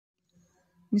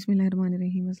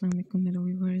Bismillahirrahmanirrahim. Assalamu alaikum, hello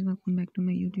viewers. Welcome back to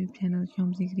my YouTube channel,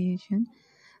 Shamsi Creation.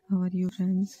 How are you,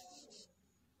 friends?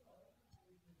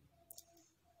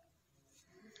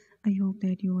 I hope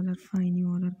that you all are fine, you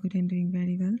all are good and doing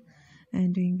very well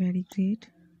and doing very great.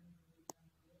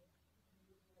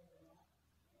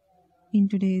 In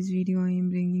today's video, I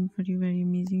am bringing for you very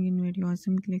amazing and very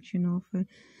awesome collection of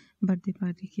birthday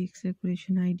party cakes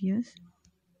decoration ideas.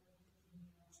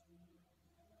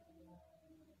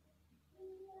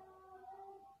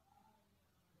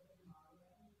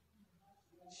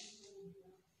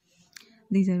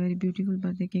 These are very beautiful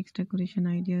birthday cakes decoration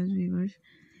ideas, viewers.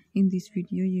 In this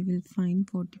video, you will find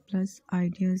 40 plus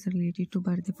ideas related to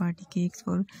birthday party cakes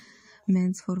for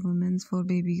men's, for women's, for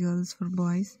baby girls, for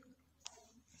boys.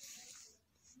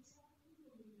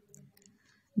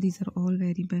 These are all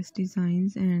very best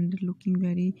designs and looking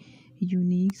very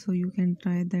unique, so you can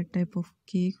try that type of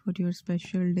cake for your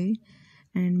special day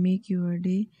and make your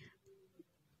day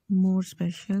more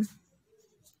special.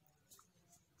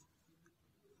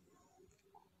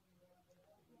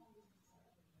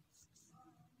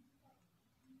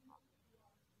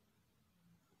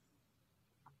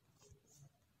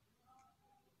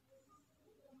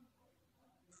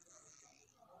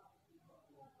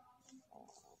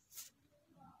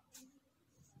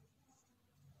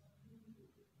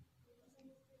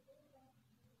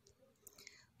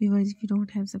 Viewers, if you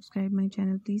don't have subscribed my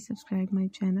channel, please subscribe my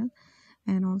channel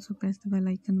and also press the bell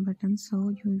icon button so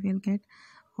you will get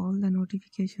all the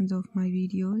notifications of my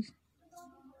videos.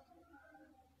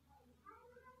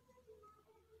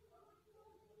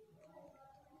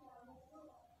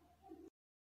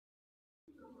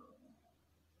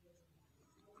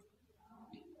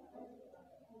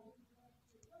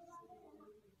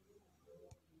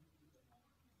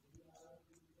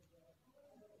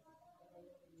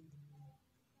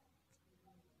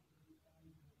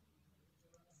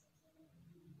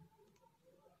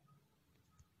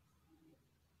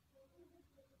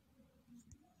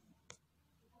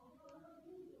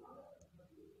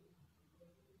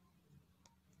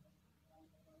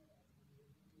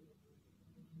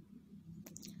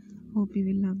 Hope you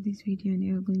will love this video and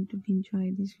you are going to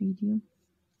enjoy this video.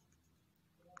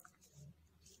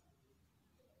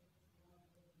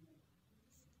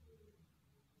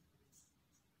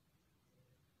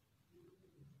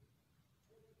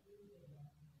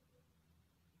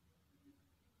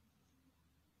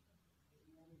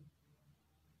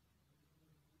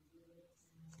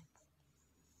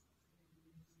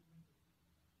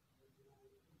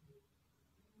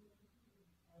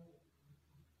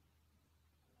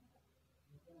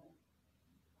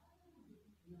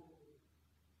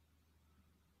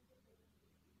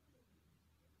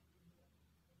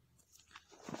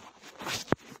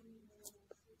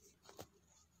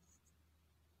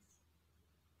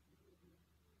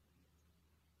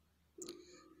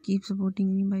 Keep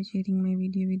supporting me by sharing my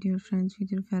video with your friends,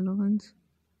 with your fellow ones.